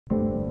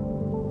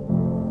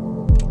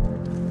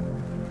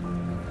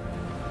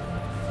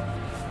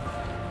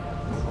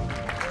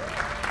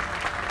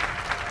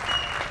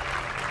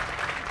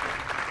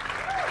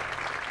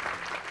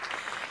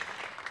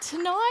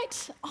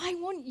Tonight, I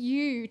want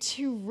you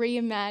to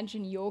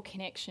reimagine your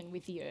connection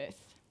with the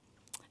earth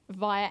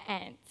via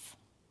ants.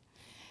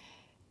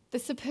 The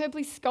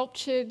superbly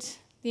sculptured,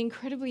 the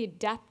incredibly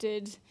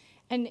adapted,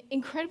 and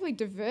incredibly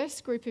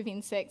diverse group of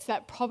insects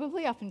that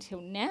probably up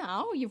until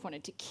now you've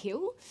wanted to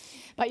kill,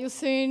 but you'll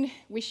soon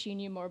wish you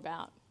knew more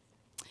about.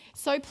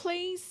 So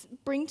please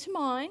bring to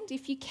mind,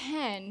 if you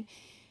can,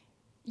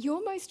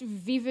 your most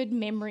vivid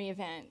memory of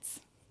ants.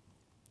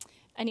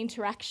 An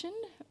interaction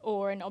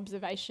or an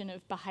observation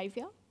of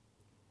behaviour.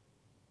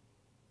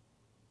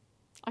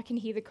 I can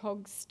hear the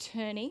cogs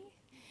turning,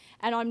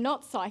 and I'm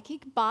not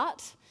psychic,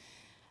 but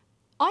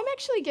I'm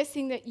actually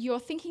guessing that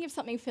you're thinking of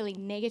something fairly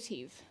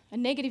negative, a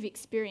negative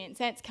experience,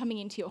 ants coming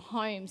into your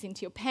homes,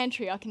 into your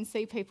pantry. I can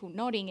see people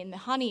nodding in the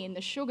honey, in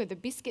the sugar, the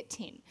biscuit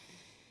tin.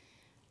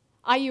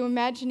 Are you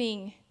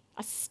imagining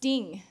a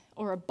sting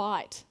or a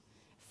bite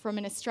from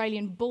an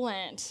Australian bull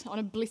ant on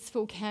a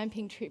blissful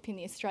camping trip in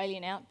the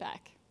Australian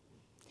outback?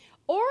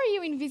 Or are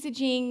you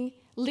envisaging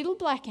little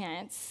black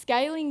ants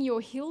scaling your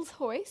hills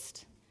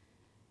hoist,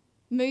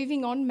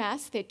 moving en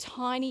masse their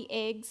tiny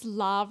eggs,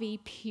 larvae,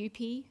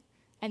 pupae,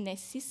 and their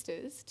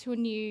sisters to a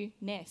new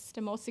nest,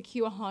 a more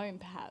secure home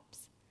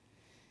perhaps?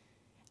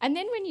 And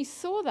then when you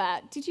saw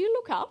that, did you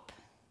look up?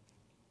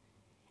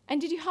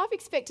 And did you half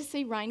expect to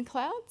see rain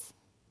clouds?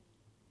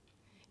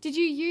 Did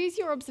you use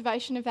your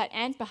observation of that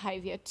ant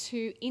behaviour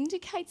to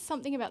indicate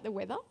something about the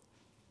weather?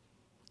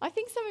 I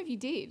think some of you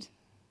did.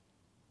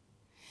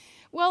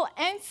 Well,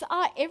 ants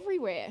are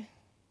everywhere.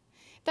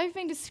 They've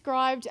been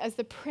described as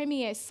the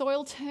premier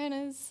soil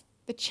turners,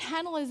 the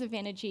channelers of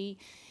energy,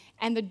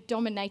 and the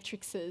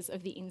dominatrixes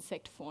of the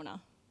insect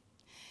fauna.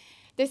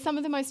 They're some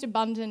of the most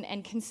abundant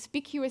and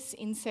conspicuous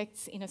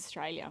insects in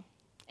Australia,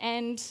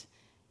 and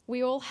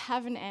we all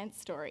have an ant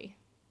story.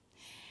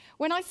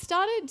 When I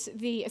started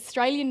the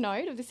Australian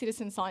node of the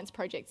Citizen Science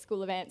Project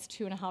School of Ants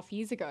 2.5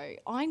 years ago,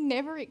 I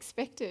never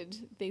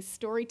expected the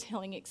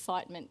storytelling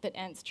excitement that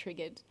ants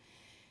triggered.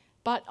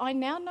 But I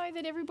now know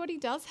that everybody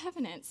does have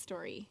an ant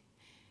story.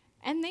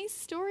 And these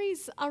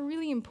stories are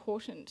really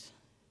important.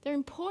 They're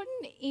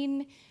important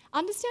in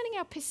understanding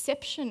our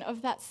perception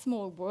of that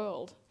small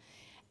world.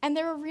 And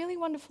they're a really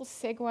wonderful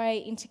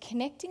segue into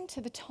connecting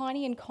to the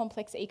tiny and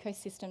complex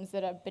ecosystems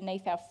that are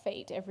beneath our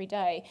feet every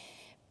day,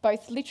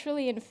 both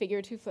literally and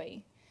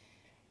figuratively.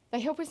 They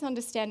help us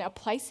understand our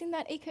place in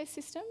that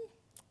ecosystem,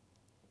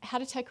 how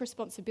to take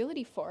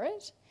responsibility for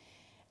it,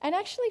 and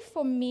actually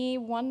for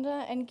mere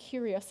wonder and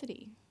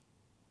curiosity.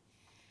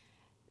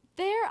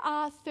 There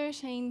are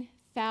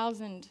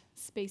 13,000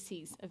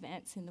 species of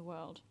ants in the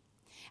world.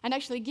 And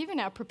actually, given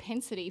our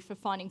propensity for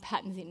finding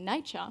patterns in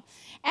nature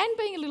and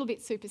being a little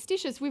bit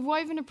superstitious, we've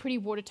woven a pretty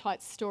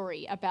watertight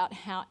story about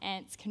how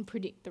ants can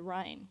predict the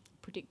rain,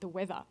 predict the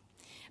weather.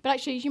 But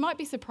actually, you might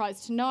be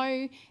surprised to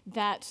know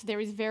that there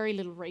is very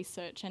little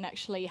research and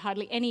actually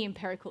hardly any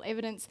empirical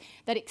evidence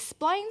that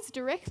explains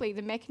directly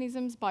the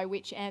mechanisms by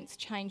which ants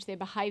change their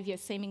behaviour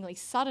seemingly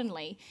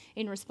suddenly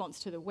in response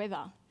to the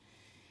weather.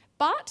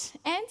 But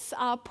ants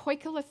are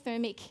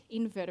poikilothermic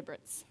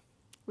invertebrates,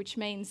 which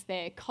means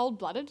they're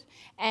cold-blooded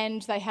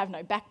and they have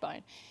no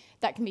backbone.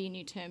 That can be a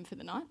new term for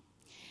the night.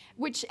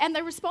 And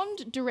they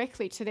respond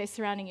directly to their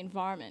surrounding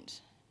environment.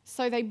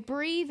 So they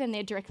breathe and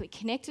they're directly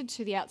connected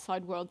to the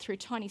outside world through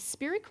tiny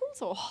spiracles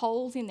or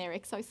holes in their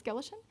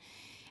exoskeleton.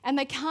 And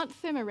they can't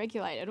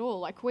thermoregulate at all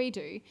like we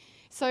do.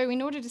 So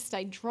in order to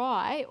stay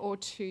dry or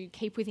to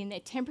keep within their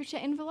temperature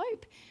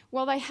envelope,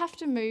 well, they have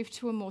to move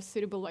to a more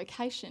suitable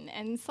location,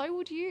 and so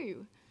would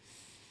you.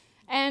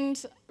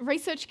 And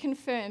research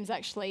confirms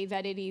actually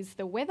that it is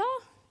the weather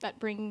that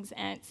brings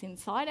ants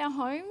inside our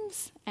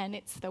homes, and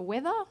it's the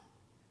weather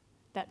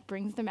that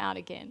brings them out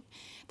again.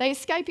 They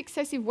escape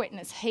excessive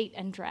wetness, heat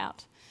and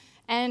drought.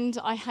 And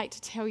I hate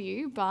to tell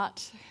you,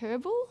 but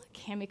herbal,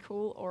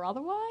 chemical or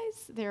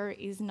otherwise, there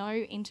is no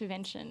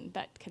intervention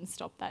that can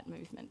stop that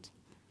movement,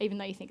 even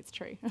though you think it's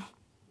true.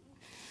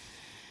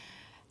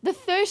 The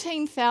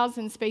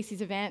 13,000 species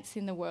of ants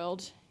in the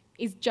world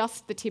is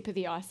just the tip of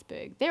the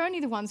iceberg. They're only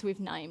the ones we've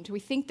named. We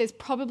think there's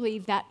probably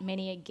that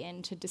many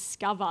again to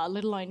discover,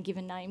 let alone give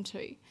a name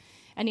to.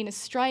 And in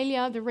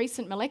Australia, the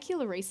recent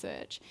molecular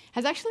research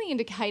has actually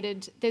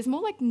indicated there's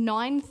more like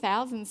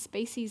 9,000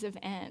 species of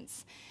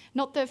ants,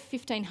 not the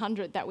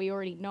 1,500 that we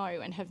already know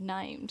and have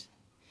named.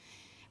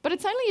 But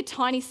it's only a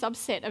tiny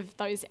subset of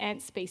those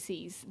ant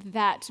species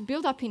that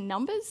build up in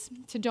numbers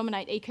to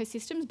dominate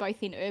ecosystems,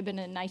 both in urban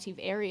and native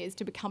areas,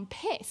 to become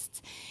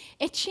pests,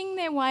 etching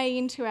their way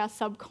into our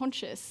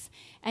subconscious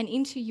and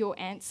into your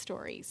ant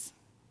stories.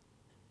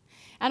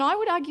 And I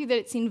would argue that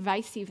it's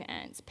invasive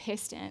ants,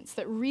 pest ants,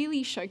 that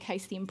really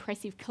showcase the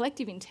impressive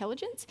collective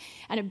intelligence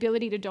and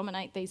ability to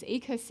dominate these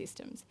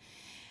ecosystems.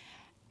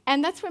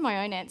 And that's where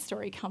my own ant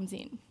story comes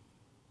in.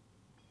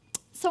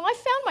 So I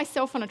found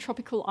myself on a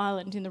tropical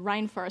island in the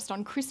rainforest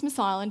on Christmas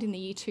Island in the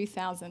year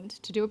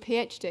 2000 to do a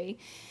PhD.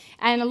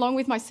 And along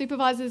with my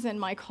supervisors and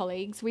my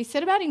colleagues, we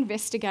set about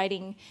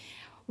investigating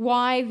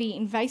why the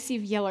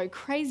invasive yellow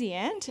crazy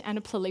ant,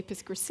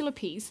 Anoplolepis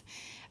gracilipes,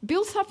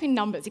 built up in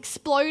numbers,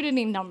 exploded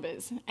in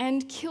numbers,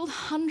 and killed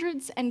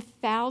hundreds and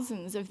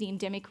thousands of the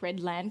endemic red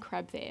land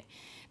crab there.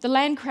 The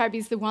land crab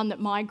is the one that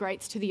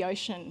migrates to the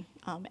ocean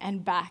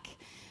and back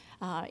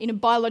in a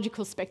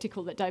biological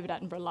spectacle that David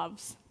Attenborough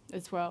loves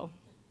as well.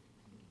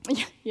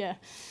 Yeah.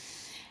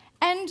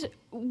 And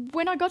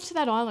when I got to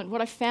that island,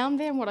 what I found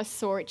there and what I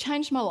saw, it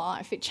changed my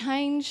life. It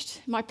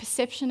changed my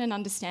perception and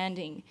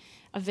understanding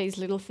of these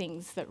little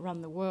things that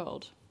run the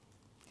world.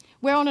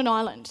 We're on an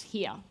island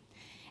here,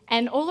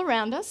 and all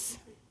around us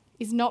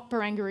is not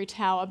Barangaroo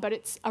Tower, but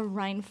it's a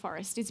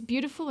rainforest. It's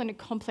beautiful and a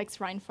complex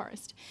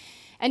rainforest.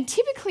 And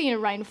typically in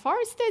a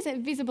rainforest, there's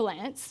invisible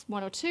ants,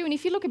 one or two, and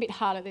if you look a bit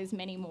harder, there's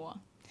many more.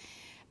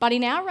 But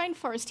in our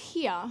rainforest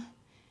here,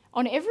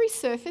 on every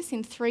surface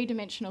in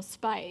three-dimensional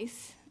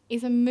space,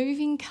 is a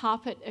moving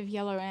carpet of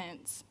yellow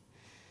ants.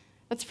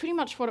 That's pretty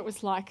much what it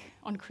was like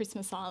on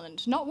Christmas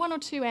Island. Not one or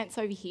two ants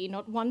over here,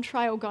 not one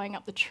trail going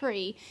up the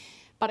tree,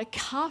 but a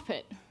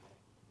carpet,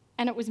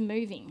 and it was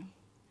moving.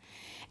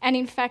 And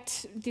in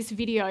fact, this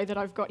video that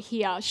I've got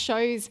here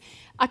shows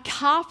a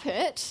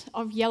carpet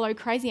of yellow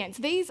crazy ants.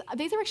 These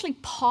are actually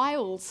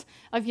piles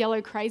of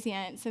yellow crazy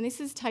ants, and this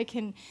is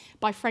taken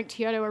by Frank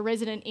Tioto, a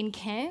resident in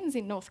Cairns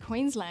in North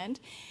Queensland.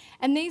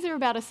 And these are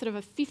about a sort of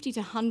a 50 to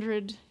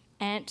 100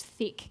 ant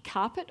thick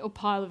carpet or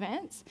pile of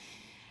ants.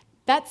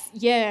 That's,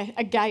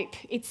 a gape.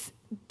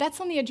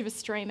 That's on the edge of a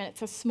stream and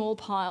it's a small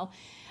pile.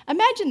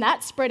 Imagine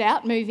that spread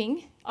out,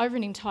 moving over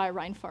an entire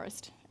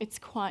rainforest. It's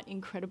quite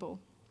incredible.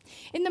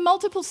 In the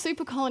multiple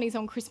super colonies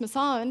on Christmas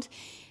Island,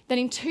 that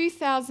in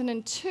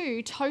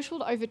 2002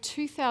 totalled over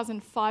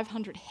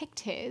 2,500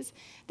 hectares,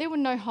 there were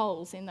no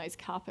holes in those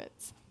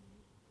carpets.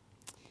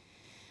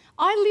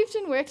 I lived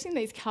and worked in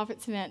these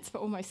carpets of ants for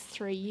almost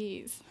 3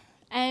 years.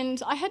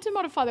 And I had to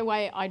modify the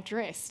way I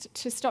dressed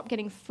to stop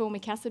getting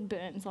fulmic acid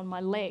burns on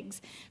my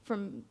legs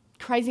from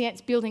crazy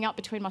ants building up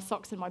between my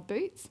socks and my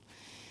boots.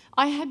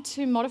 I had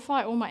to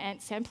modify all my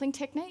ant sampling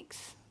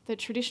techniques. The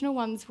traditional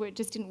ones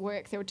just didn't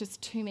work. There were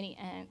just too many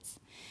ants.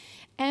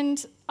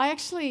 And I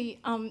actually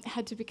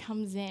had to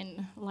become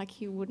zen, like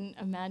you wouldn't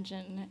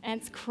imagine.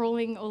 Ants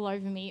crawling all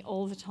over me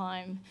all the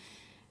time.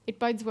 It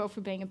bodes well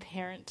for being a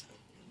parent.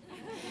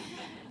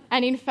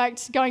 And in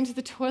fact, going to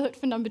the toilet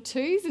for number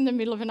twos in the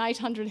middle of an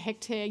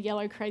 800-hectare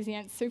yellow crazy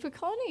ant super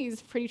colony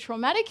is pretty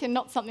traumatic and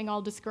not something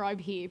I'll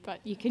describe here, but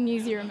you can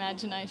use your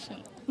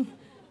imagination.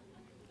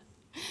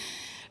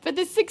 But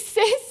the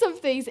success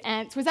of these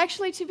ants was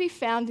actually to be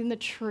found in the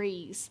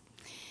trees.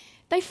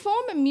 They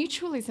form a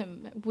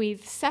mutualism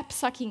with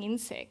sap-sucking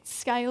insects,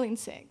 scale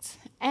insects.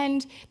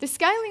 And the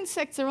scale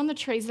insects are on the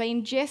trees. They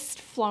ingest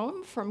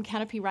phloem from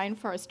canopy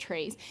rainforest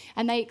trees,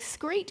 and they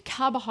excrete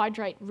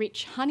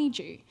carbohydrate-rich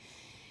honeydew.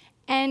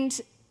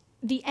 And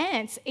the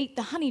ants eat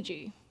the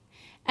honeydew.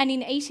 And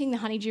in eating the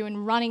honeydew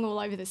and running all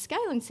over the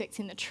scale insects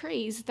in the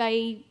trees,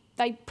 they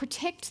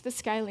protect the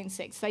scale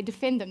insects, they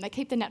defend them, they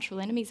keep the natural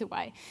enemies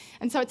away.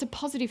 And so it's a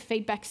positive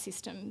feedback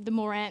system. The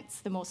more ants,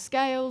 the more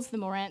scales, the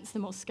more ants, the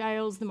more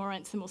scales, the more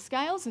ants, the more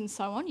scales, and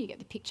so on. You get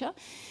the picture.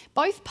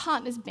 Both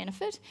partners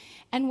benefit,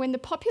 and when the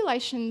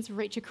populations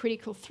reach a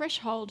critical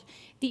threshold,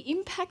 the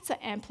impacts are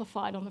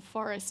amplified on the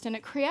forest, and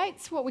it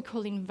creates what we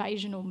call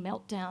invasional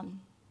meltdown.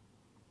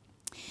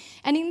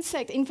 And in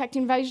fact,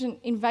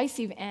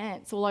 invasive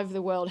ants all over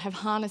the world have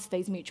harnessed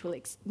these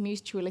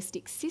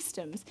mutualistic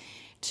systems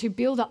to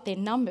build up their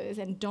numbers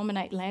and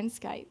dominate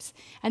landscapes.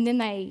 And then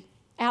they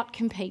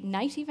outcompete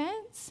native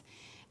ants.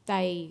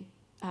 They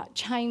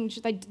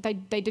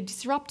they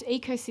disrupt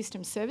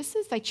ecosystem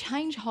services. They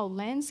change whole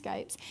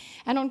landscapes.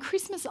 And on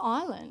Christmas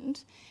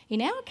Island,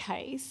 in our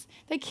case,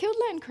 they killed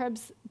land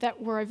crabs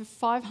that were over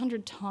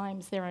 500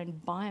 times their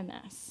own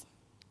biomass.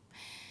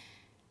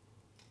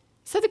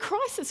 So the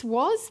crisis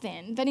was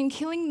then that in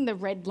killing the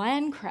red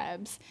land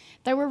crabs,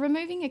 they were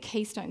removing a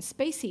keystone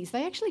species.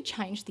 They actually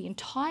changed the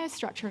entire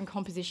structure and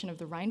composition of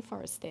the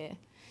rainforest there.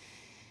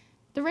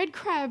 The red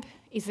crab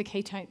is the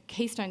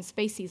keystone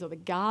species, or the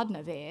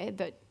gardener there,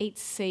 that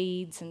eats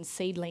seeds and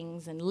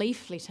seedlings and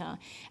leaf litter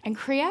and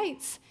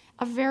creates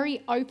a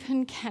very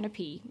open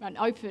canopy, an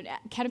open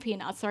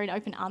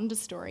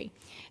understory.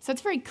 So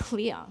it's very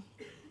clear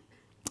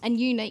and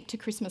unique to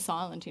Christmas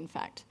Island, in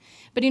fact.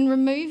 But in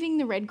removing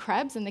the red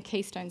crabs and the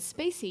keystone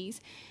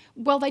species,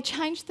 well, they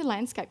changed the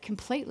landscape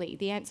completely.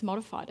 The ants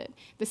modified it.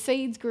 The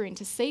seeds grew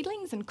into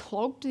seedlings and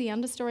clogged the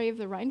understory of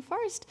the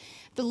rainforest.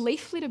 The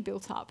leaf litter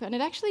built up, and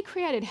it actually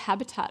created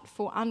habitat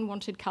for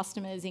unwanted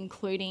customers,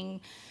 including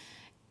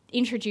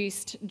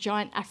introduced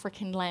giant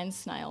African land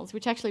snails,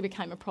 which actually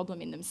became a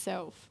problem in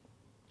themselves.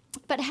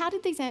 But how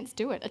did these ants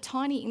do it? A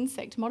tiny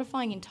insect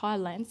modifying entire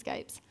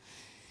landscapes.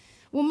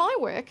 Well, my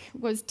work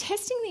was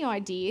testing the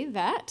idea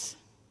that,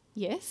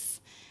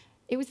 yes,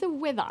 it was the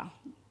weather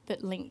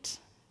that linked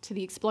to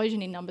the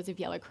explosion in numbers of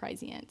yellow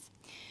crazy ants.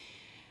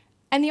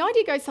 And the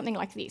idea goes something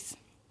like this.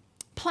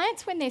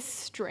 Plants, when they're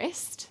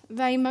stressed,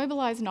 they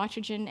mobilise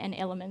nitrogen and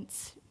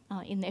elements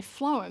in their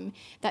phloem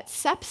that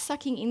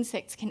sap-sucking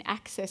insects can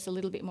access a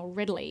little bit more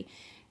readily.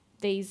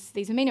 These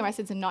amino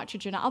acids and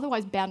nitrogen are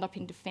otherwise bound up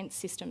in defence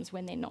systems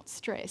when they're not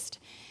stressed.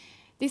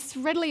 This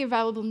readily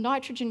available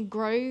nitrogen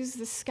grows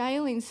the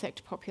scale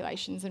insect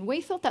populations, and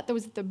we thought that there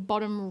was the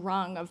bottom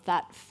rung of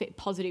that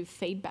positive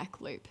feedback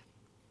loop.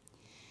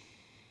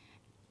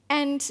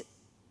 And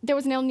there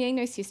was an El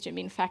Nino system,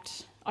 in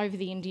fact, over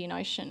the Indian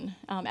Ocean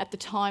at the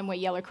time where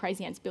yellow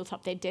crazy ants built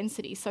up their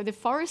density. So the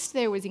forest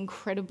there was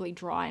incredibly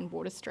dry and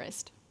water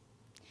stressed.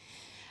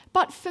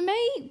 But for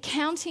me,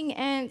 counting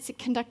ants,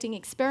 conducting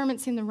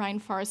experiments in the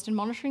rainforest and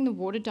monitoring the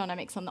water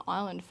dynamics on the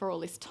island for all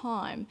this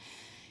time,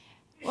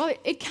 well,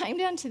 it came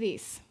down to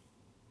this.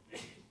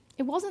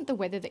 It wasn't the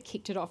weather that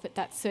kicked it off at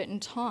that certain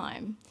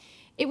time.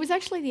 It was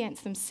actually the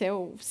ants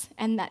themselves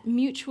and that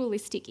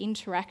mutualistic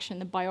interaction,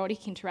 the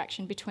biotic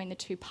interaction between the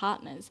two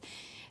partners,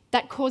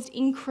 that caused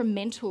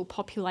incremental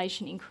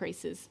population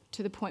increases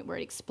to the point where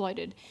it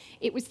exploded.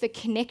 It was the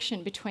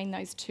connection between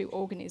those two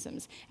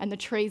organisms and the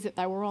trees that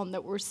they were on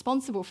that were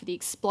responsible for the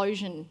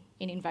explosion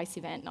in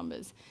invasive ant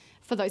numbers,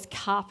 for those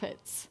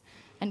carpets,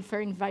 and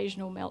for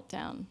invasional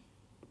meltdown.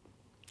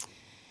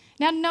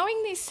 Now,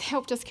 knowing this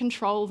helped us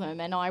control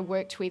them, and I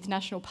worked with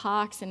national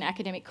parks and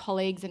academic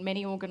colleagues and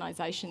many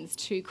organisations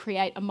to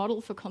create a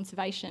model for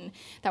conservation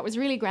that was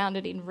really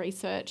grounded in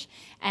research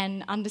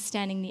and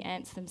understanding the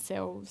ants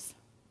themselves.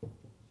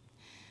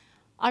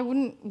 I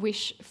wouldn't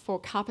wish for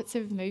carpets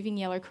of moving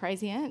yellow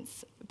crazy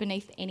ants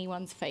beneath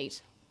anyone's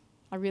feet.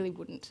 I really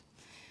wouldn't.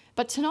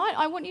 But tonight,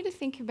 I want you to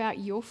think about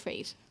your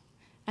feet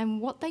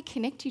and what they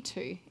connect you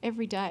to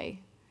every day.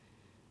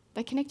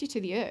 They connect you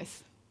to the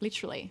earth,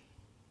 literally.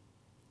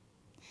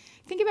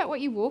 Think about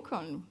what you walk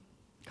on.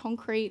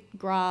 Concrete,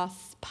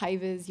 grass,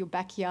 pavers, your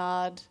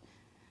backyard,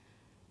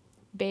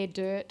 bare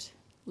dirt,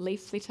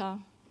 leaf litter.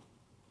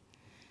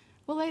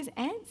 Well, there's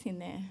ants in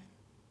there.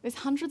 There's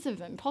hundreds of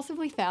them,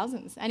 possibly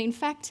thousands. And in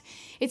fact,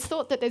 it's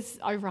thought that there's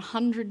over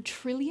 100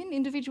 trillion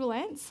individual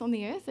ants on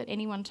the earth at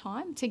any one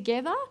time.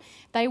 Together,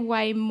 they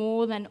weigh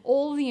more than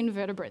all the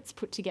invertebrates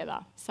put together,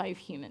 save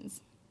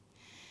humans.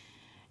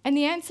 And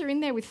the ants are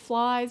in there with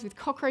flies, with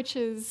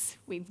cockroaches,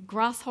 with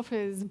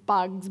grasshoppers,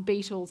 bugs,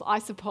 beetles,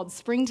 isopods,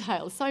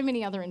 springtails, so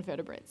many other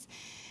invertebrates.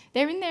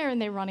 They're in there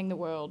and they're running the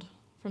world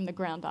from the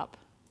ground up.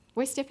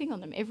 We're stepping on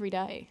them every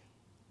day.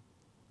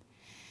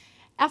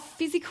 Our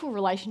physical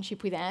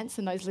relationship with ants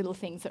and those little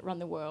things that run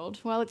the world,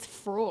 well, it's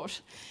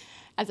fraught.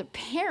 As a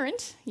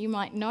parent, you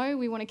might know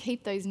we want to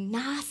keep those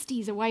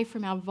nasties away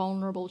from our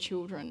vulnerable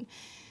children.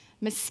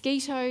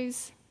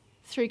 Mosquitoes,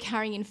 through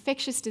carrying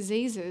infectious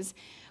diseases,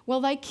 well,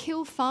 they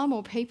kill far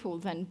more people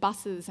than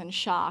buses and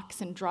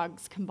sharks and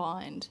drugs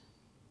combined.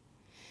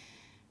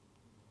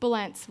 Bull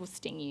ants will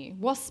sting you,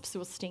 wasps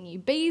will sting you,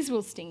 bees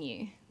will sting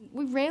you.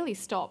 We rarely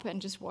stop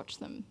and just watch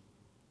them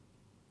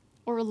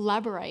or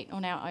elaborate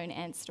on our own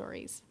ant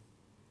stories.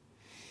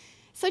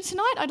 So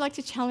tonight I'd like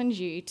to challenge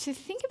you to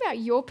think about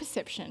your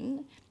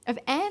perception of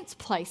ants'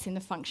 place in the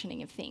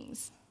functioning of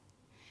things.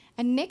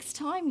 And next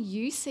time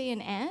you see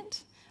an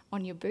ant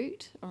on your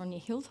boot or on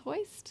your hilt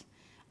hoist,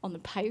 on the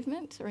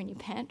pavement or in your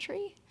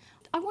pantry,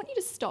 I want you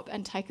to stop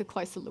and take a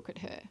closer look at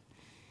her.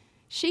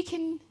 She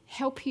can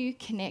help you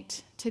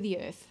connect to the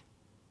earth,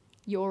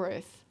 your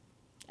earth,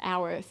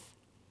 our earth,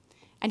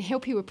 and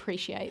help you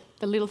appreciate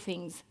the little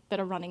things that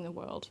are running the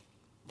world.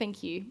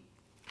 Thank you.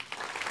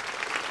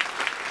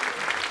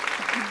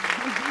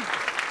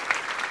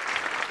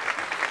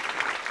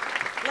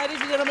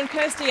 Ladies and gentlemen,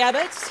 Kirsti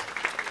Abbott.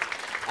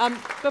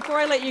 Before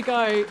I let you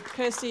go,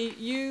 Kirsti,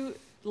 you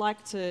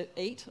like to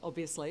eat,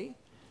 obviously.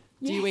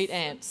 Do you eat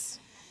ants?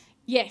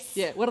 Yes.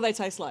 Yeah. What do they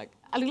taste like?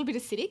 A little bit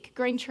acidic.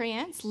 Green tree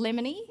ants,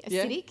 lemony,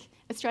 acidic. Yeah.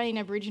 Australian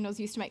Aboriginals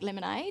used to make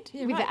lemonade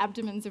with the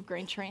abdomens of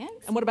green tree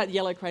ants. And what about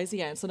yellow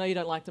crazy ants? I know you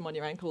don't like them on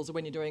your ankles or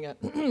when you're doing it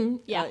in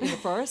the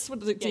forest. What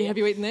does it, have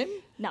you eaten them?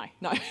 No.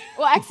 No.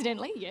 Well,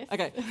 accidentally, yes.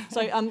 Okay.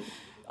 So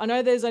I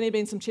know there's only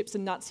been some chips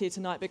and nuts here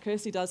tonight, but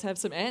Kirsti does have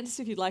some ants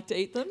if you'd like to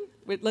eat them.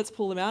 Let's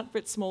pull them out.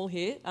 It's small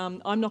here.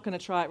 I'm not going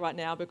to try it right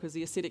now because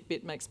the acidic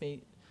bit makes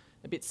me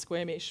a bit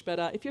squirmish,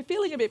 but if you're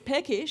feeling a bit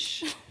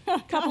peckish, a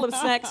couple of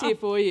snacks here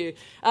for you.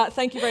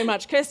 Thank you very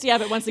much. Kirsti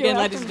Abbott once again,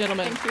 ladies and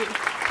gentlemen. Thank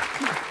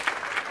you.